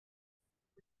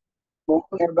Morning,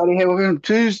 everybody. Hey, welcome to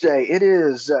Tuesday. It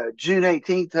is June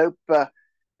 18th. Hope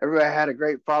everybody had a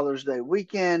great Father's Day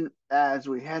weekend as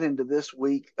we head into this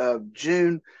week of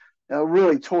June.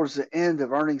 Really towards the end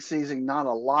of earnings season, not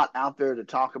a lot out there to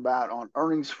talk about on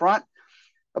earnings front,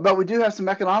 but we do have some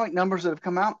economic numbers that have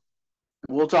come out.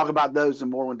 We'll talk about those and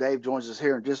more when Dave joins us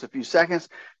here in just a few seconds.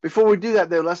 Before we do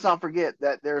that, though, let's not forget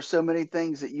that there are so many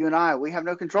things that you and we have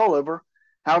no control over.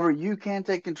 However, you can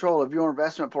take control of your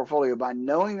investment portfolio by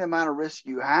knowing the amount of risk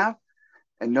you have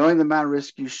and knowing the amount of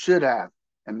risk you should have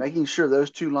and making sure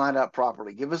those two line up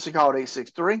properly. Give us a call at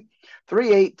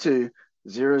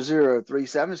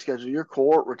 863-382-0037. Schedule your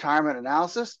core retirement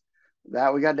analysis.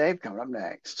 That we got Dave coming up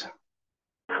next.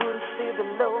 Couldn't see the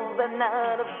low that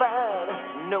night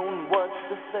about knowing what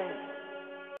to think.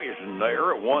 Isn't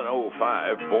there at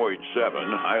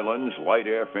 105.7 Highlands Light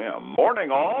FM.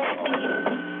 Morning, all.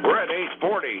 We're at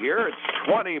 8:40 here. It's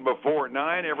 20 before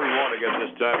 9. Every morning at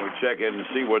this time, we check in and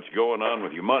see what's going on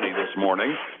with your money this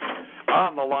morning.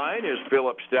 On the line is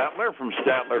Phillip Statler from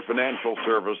Statler Financial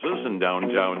Services in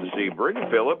downtown Sebring.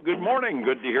 Phillip, good morning.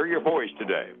 Good to hear your voice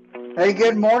today. Hey,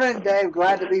 good morning, Dave.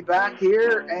 Glad to be back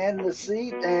here and the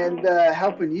seat and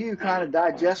helping you kind of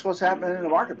digest what's happening in the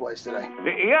marketplace today.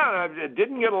 Yeah, I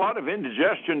didn't get a lot of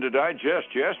indigestion to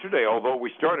digest yesterday, although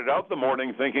we started out the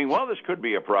morning thinking, well, this could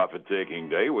be a profit-taking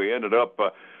day. We ended up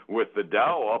with the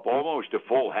Dow up almost a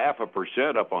full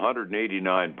 0.5%, up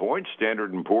 189 points.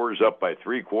 Standard & Poor's up by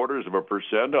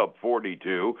 0.75%, up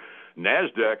 42.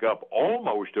 NASDAQ up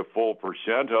almost a full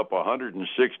percent, up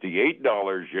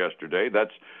 $168 yesterday.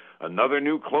 That's another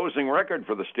new closing record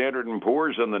for the Standard &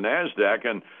 Poor's and the NASDAQ,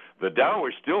 and the Dow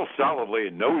is still solidly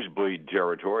in nosebleed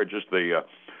territory. Just the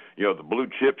blue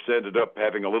chips ended up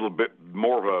having a little bit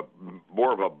more of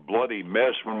a bloody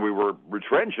mess when we were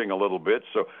retrenching a little bit.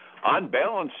 So on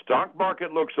balance, stock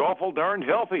market looks awful darn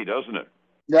healthy, doesn't it?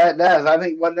 That does. I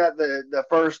think wasn't that the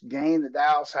first gain the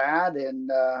Dow's had in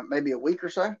maybe a week or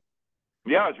so?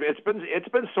 Yeah, it's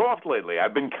been soft lately.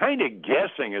 I've been kind of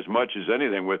guessing as much as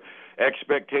anything with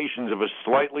expectations of a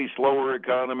slightly slower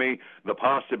economy, the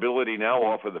possibility now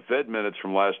off of the Fed minutes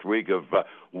from last week of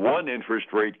one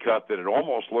interest rate cut that it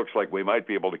almost looks like we might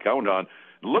be able to count on.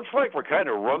 It looks like we're kind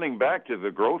of running back to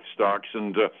the growth stocks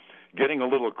and getting a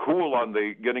little cool on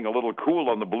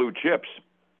the blue chips.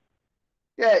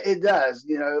 Yeah, it does.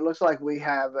 It looks like we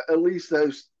have at least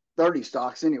those 30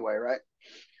 stocks anyway, right?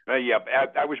 Yeah,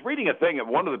 I was reading a thing, and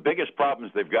one of the biggest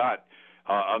problems they've got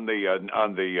on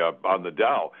the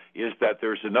Dow is that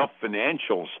there's enough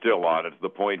financials still on it to the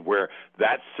point where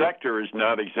that sector is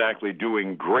not exactly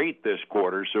doing great this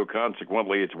quarter. So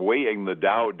consequently, it's weighing the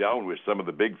Dow down with some of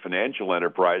the big financial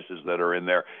enterprises that are in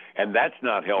there, and that's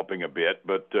not helping a bit.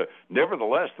 But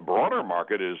nevertheless, the broader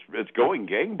market it's going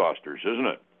gangbusters, isn't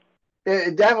it?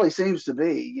 It definitely seems to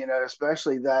be.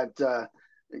 Especially that.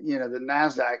 The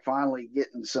NASDAQ finally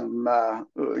getting some,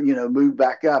 move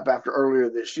back up after earlier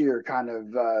this year, kind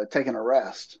of taking a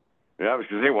rest. Yeah, I was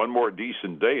going to say one more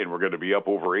decent day, and we're going to be up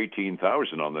over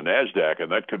 18,000 on the NASDAQ, and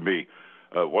that could be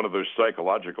one of those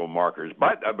psychological markers.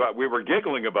 But we were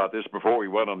giggling about this before we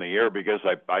went on the air because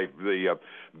the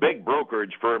big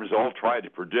brokerage firms all tried to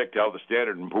predict how the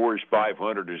Standard & Poor's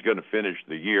 500 is going to finish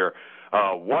the year.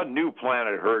 One new plan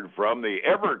I heard from the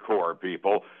Evercore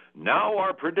people now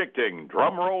are predicting,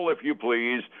 drum roll if you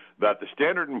please, that the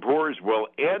Standard & Poor's will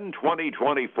end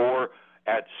 2024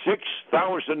 at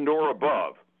 6,000 or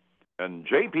above. And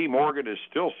J.P. Morgan is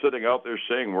still sitting out there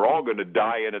saying we're all going to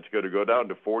die and it's going to go down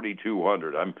to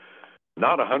 4,200. I'm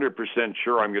not 100%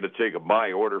 sure I'm going to take a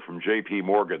buy order from J.P.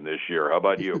 Morgan this year. How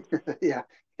about you? Yeah,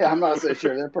 I'm not so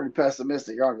sure. They're pretty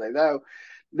pessimistic, aren't they? Though,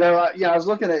 I was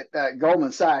looking at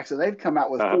Goldman Sachs, and they've come out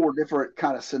with four different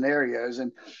kind of scenarios,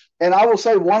 and I will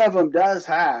say one of them does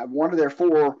have one of their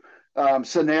four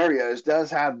scenarios does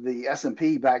have the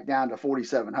S&P back down to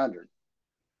 4,700.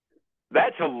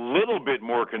 That's a little bit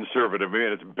more conservative. I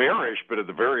mean, it's bearish, but at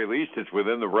the very least, it's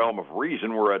within the realm of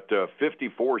reason. We're at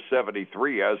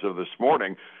 5473 as of this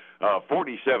morning.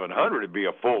 4,700 would be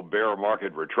a full bear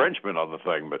market retrenchment on the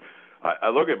thing, but I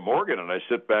look at Morgan and I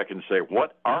sit back and say,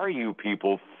 what are you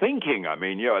people thinking? I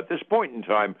mean, at this point in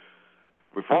time,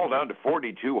 we fall down to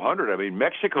 4,200. I mean,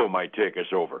 Mexico might take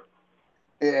us over.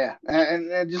 Yeah,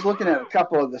 and just looking at a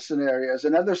couple of the scenarios,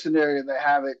 another scenario they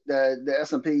have it the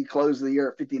S&P closed the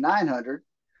year at 5,900,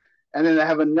 and then they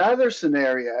have another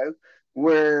scenario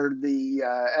where the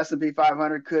S&P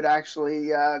 500 could actually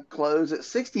close at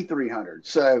 6,300.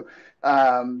 So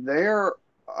they're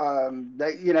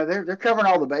covering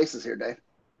all the bases here, Dave.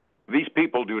 These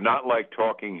people do not like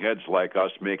talking heads like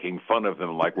us making fun of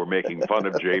them like we're making fun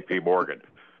of J.P. Morgan.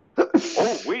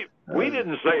 Oh, We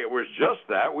didn't say it was just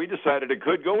that. We decided it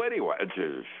could go anyway.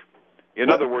 In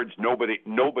other words,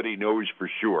 nobody knows for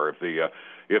sure.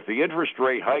 If the interest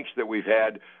rate hikes that we've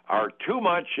had are too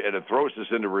much and it throws us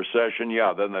into recession,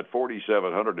 yeah, then that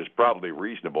 4,700 is probably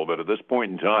reasonable. But at this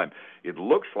point in time, it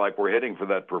looks like we're heading for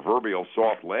that proverbial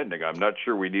soft landing. I'm not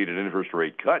sure we need an interest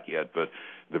rate cut yet, but at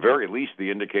the very least,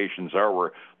 the indications are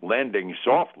we're landing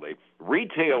softly.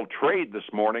 Retail trade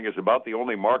this morning is about the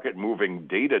only market-moving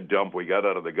data dump we got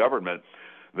out of the government.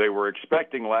 They were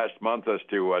expecting last month us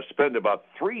to spend about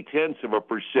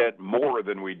 0.3% more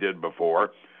than we did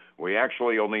before. We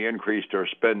actually only increased our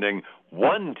spending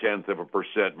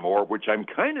 0.1% more, which I'm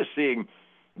kind of seeing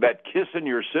that kissing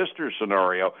your sister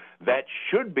scenario. That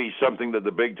should be something that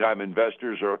the big-time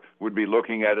investors would be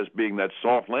looking at as being that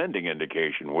soft landing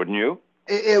indication, wouldn't you?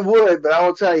 It would, but I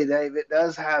will tell you, Dave, it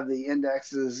does have the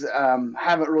indexes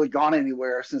haven't really gone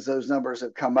anywhere since those numbers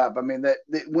have come up. I mean, that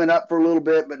it went up for a little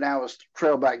bit, but now it's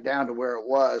trailed back down to where it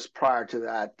was prior to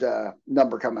that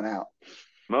number coming out.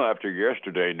 Well, after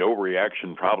yesterday, no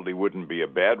reaction probably wouldn't be a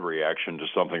bad reaction to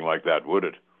something like that, would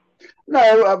it?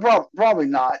 No, probably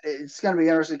not. It's going to be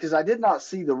interesting because I did not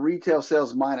see the retail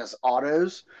sales minus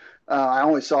autos. I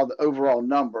only saw the overall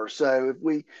number. So if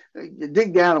we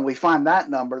dig down and we find that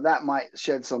number, that might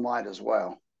shed some light as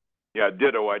well. Yeah,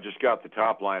 ditto. I just got the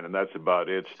top line, and that's about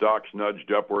it. Stocks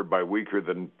nudged upward by weaker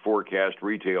than forecast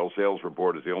retail sales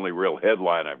report is the only real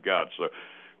headline I've got. So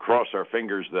cross our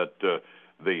fingers that the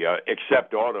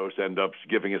except autos end up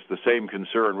giving us the same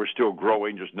concern. We're still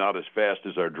growing, just not as fast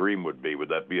as our dream would be. Would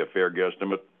that be a fair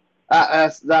guesstimate?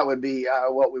 That would be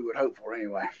what we would hope for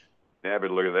anyway. Have a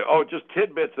look at that. Oh, just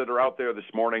tidbits that are out there this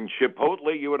morning.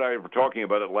 Chipotle, you and I were talking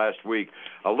about it last week.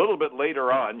 A little bit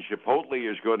later on,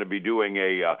 Chipotle is going to be doing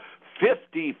a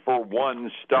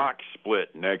 50-for-1 stock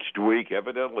split next week.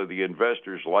 Evidently, the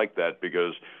investors like that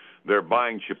because they're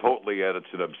buying Chipotle at an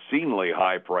obscenely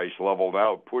high price level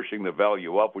now, pushing the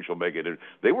value up, which will make it.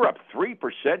 They were up 3%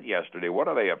 yesterday. What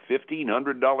are they, a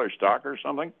 $1,500 stock or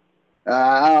something?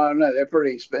 I don't know. They're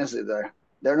pretty expensive, though.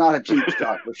 They're not a cheap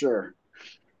stock for sure.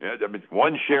 Yeah, I mean,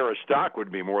 one share of stock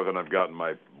would be more than I've got in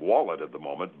my wallet at the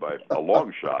moment by a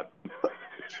long shot.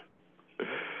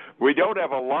 We don't have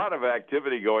a lot of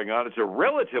activity going on. It's a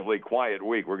relatively quiet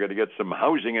week. We're going to get some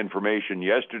housing information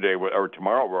yesterday or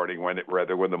tomorrow morning when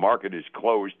the market is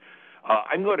closed.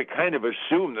 I'm going to kind of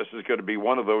assume this is going to be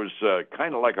one of those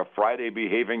kind of like a Friday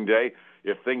behaving day.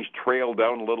 If things trail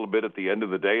down a little bit at the end of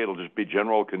the day, it'll just be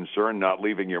general concern, not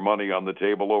leaving your money on the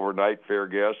table overnight. Fair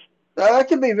guess? That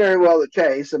could be very well the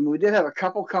case. I mean, we did have a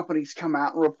couple companies come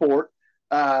out and report.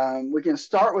 We can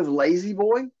start with Lazy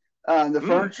Boy, the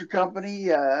furniture company,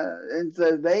 and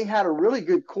so they had a really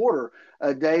good quarter.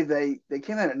 Dave, they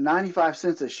came in at 95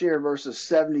 cents a share versus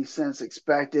 70 cents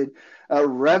expected.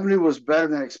 Revenue was better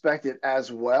than expected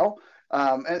as well,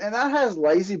 and that has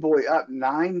Lazy Boy up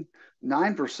 9%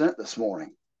 this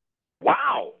morning.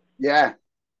 Wow! Yeah,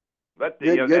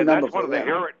 good number for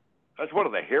them. That's one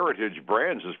of the heritage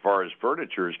brands as far as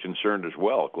furniture is concerned as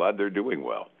well. Glad they're doing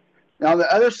well. Now, on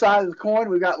the other side of the coin,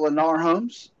 we got Lennar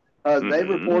Homes. They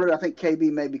reported, I think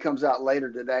KB maybe comes out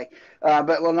later today, but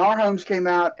Lennar Homes came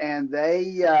out and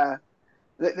they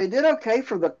did okay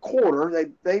for the quarter.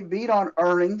 They beat on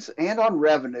earnings and on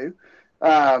revenue.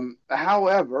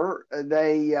 However,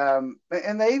 they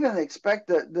even expect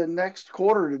the next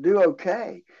quarter to do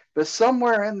okay. But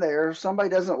somewhere in there, somebody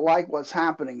doesn't like what's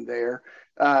happening there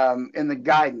in the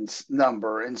guidance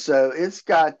number, and so it's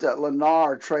got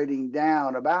Lennar trading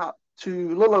down about a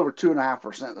little over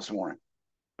 2.5% this morning.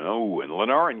 Oh, and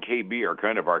Lennar and KB are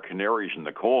kind of our canaries in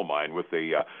the coal mine with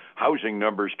the housing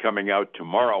numbers coming out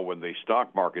tomorrow when the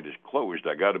stock market is closed.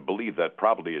 I got to believe that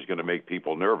probably is going to make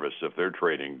people nervous if they're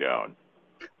trading down.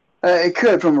 It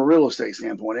could from a real estate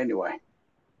standpoint anyway.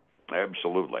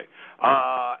 Absolutely.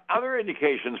 Other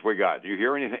indications we got? Do you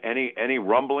hear any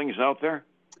rumblings out there?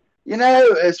 You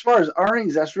know, as far as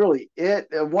earnings, that's really it.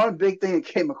 One big thing that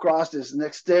came across is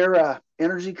NextEra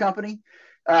Energy Company.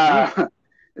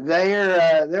 They're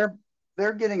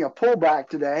getting a pullback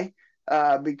today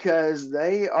because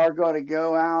they are going to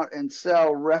go out and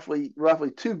sell roughly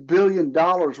 $2 billion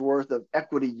worth of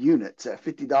equity units at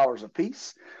 $50 a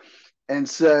piece, and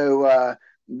so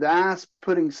that's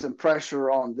putting some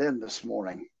pressure on them this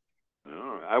morning.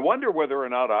 I wonder whether or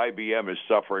not IBM is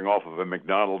suffering off of a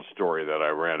McDonald's story that I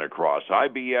ran across.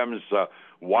 IBM's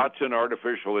Watson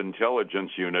Artificial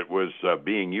Intelligence Unit was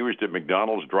being used at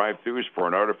McDonald's drive-thrus for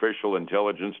an artificial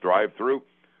intelligence drive-thru.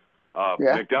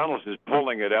 McDonald's is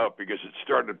pulling it out because it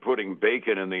started putting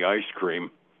bacon in the ice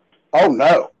cream. Oh,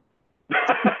 no.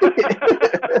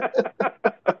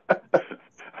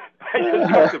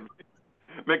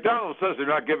 McDonald's says they're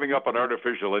not giving up on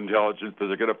artificial intelligence.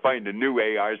 They're going to find a new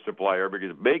AI supplier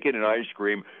because bacon and ice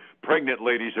cream, pregnant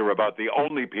ladies are about the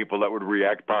only people that would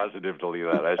react positively to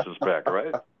that, I suspect,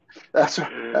 right? That's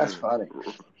funny.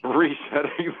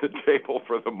 Resetting the table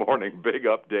for the morning. Big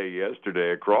up day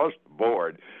yesterday across the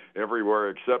board, everywhere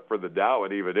except for the Dow,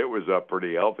 and even it was up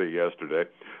pretty healthy yesterday.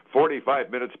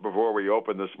 45 minutes before we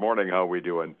open this morning, how are we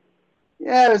doing?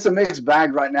 Yeah, it's a mixed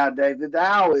bag right now, Dave. The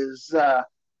Dow is down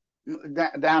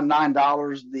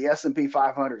 $9. The S&P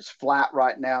 500 is flat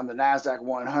right now, and the Nasdaq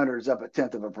 100 is up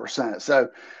 0.1%. So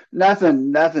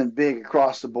nothing big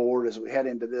across the board as we head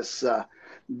into this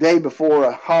day before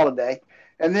a holiday.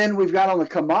 And then we've got on the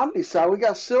commodity side, we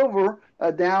got silver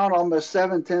down almost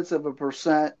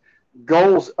 0.7%.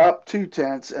 Gold's up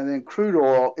 0.2, and then crude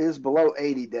oil is below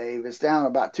 80, Dave. It's down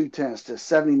about 0.2 to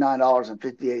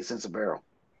 $79.58 a barrel.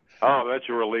 Oh, that's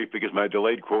a relief because my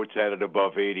delayed quotes had it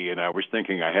above 80, and I was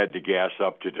thinking I had to gas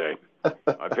up today.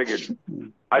 I figured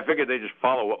they just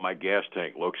follow what my gas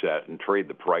tank looks at and trade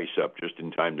the price up just in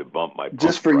time to bump my pump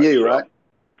just for price you, up. right?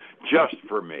 Just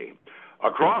for me.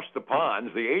 Across the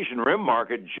ponds, the Asian Rim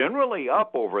market generally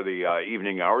up over the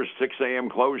evening hours. 6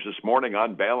 a.m. close this morning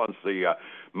on balance.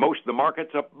 Most of the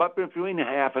market's up between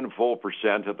 0.5% and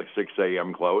 1% at the 6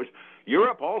 a.m. close.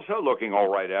 Europe also looking all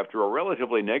right after a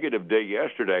relatively negative day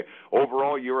yesterday.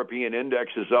 Overall, European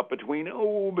index is up between 10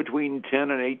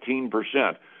 and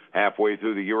 18% halfway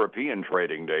through the European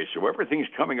trading day. So everything's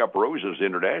coming up roses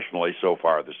internationally so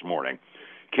far this morning.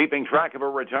 Keeping track of a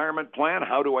retirement plan.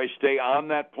 How do I stay on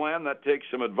that plan? That takes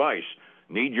some advice.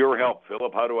 Need your help,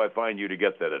 Phillip. How do I find you to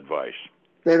get that advice?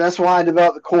 Yeah, that's why I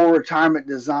developed the core retirement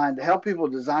design to help people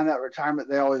design that retirement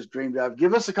they always dreamed of.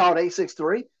 Give us a call at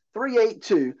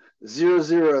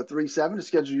 863-382-0037 to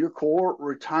schedule your core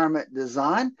retirement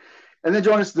design. And then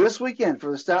join us this weekend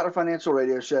for the Statler Financial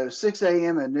Radio Show, 6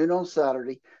 a.m. and noon on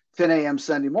Saturday, 10 a.m.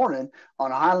 Sunday morning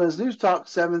on Highlands News Talk,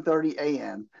 7:30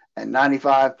 a.m. and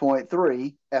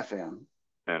 95.3 FM.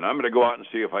 And I'm going to go out and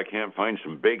see if I can't find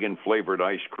some bacon-flavored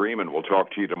ice cream, and we'll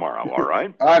talk to you tomorrow, all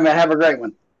right? All right, man. Have a great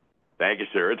one. Thank you,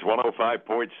 sir. It's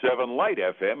 105.7 Light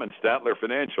FM and Statler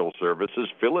Financial Services.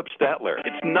 Phillip Statler.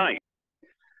 It's night.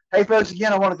 Hey, folks,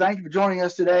 again, I want to thank you for joining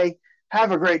us today.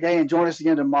 Have a great day and join us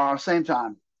again tomorrow, same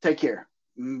time. Take care.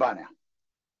 Bye now.